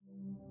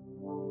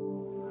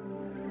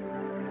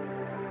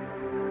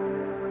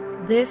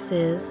This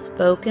is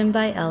Spoken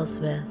by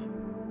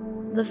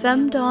Elswith, the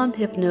Femdom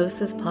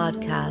Hypnosis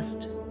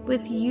podcast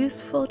with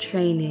useful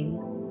training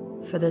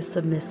for the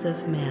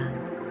submissive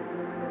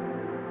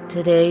man.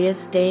 Today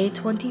is day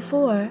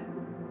 24,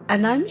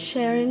 and I'm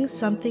sharing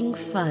something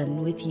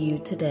fun with you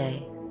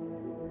today.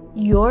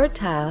 Your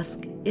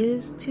task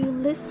is to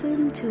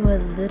listen to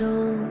a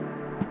little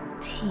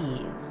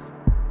tease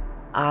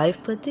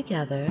I've put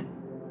together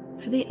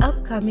for the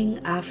upcoming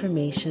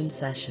affirmation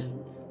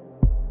sessions.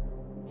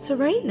 So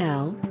right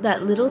now,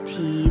 that little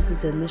tease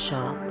is in the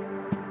shop,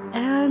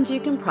 and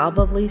you can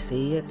probably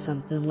see it's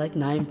something like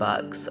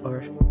 $9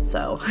 or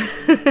so.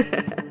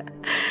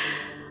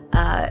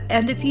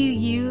 And if you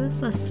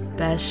use a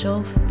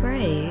special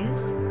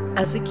phrase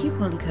as a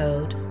coupon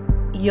code,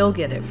 you'll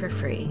get it for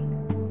free.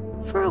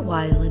 For a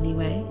while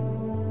anyway.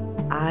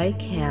 I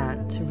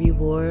can't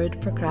reward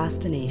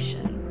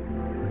procrastination.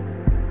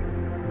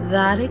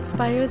 That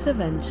expires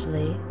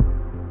eventually,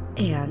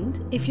 and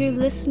if you're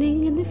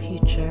listening in the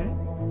future,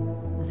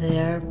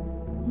 there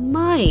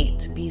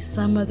might be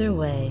some other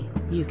way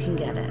you can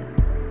get it.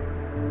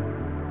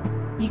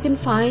 You can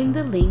find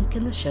the link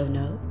in the show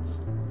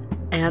notes,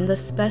 and the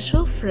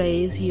special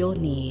phrase you'll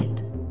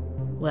need,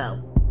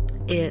 well,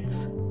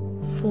 it's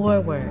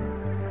 4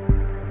 words.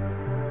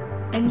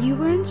 And you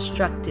were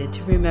instructed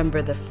to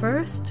remember the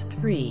first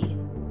 3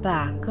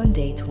 back on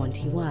day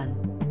 21.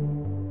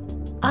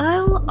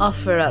 I'll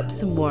offer up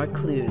some more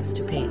clues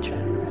to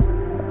patrons.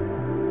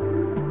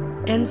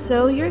 And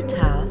so your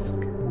task,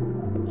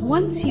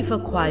 once you've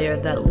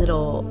acquired that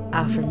little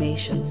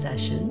affirmation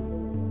session,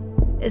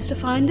 is to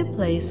find a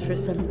place for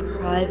some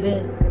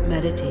private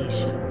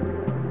meditation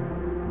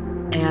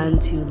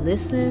and to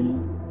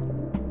listen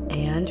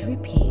and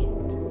repeat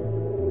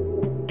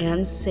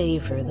and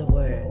savor the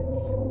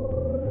words.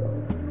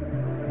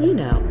 You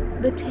know,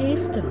 the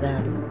taste of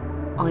them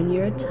on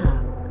your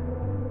tongue.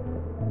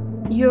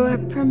 Your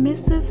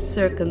permissive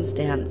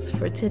circumstance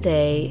for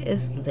today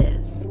is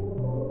this.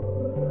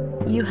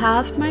 You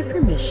have my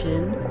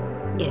permission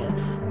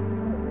if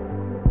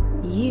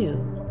you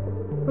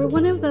were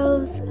one of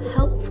those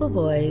helpful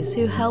boys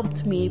who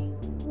helped me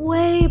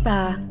way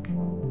back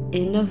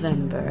in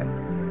November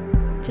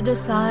to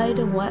decide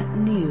what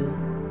new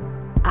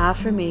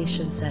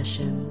affirmation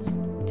sessions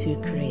to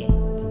create.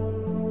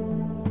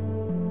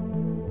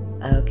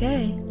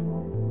 Okay,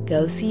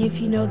 go see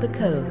if you know the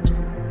code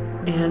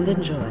and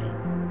enjoy.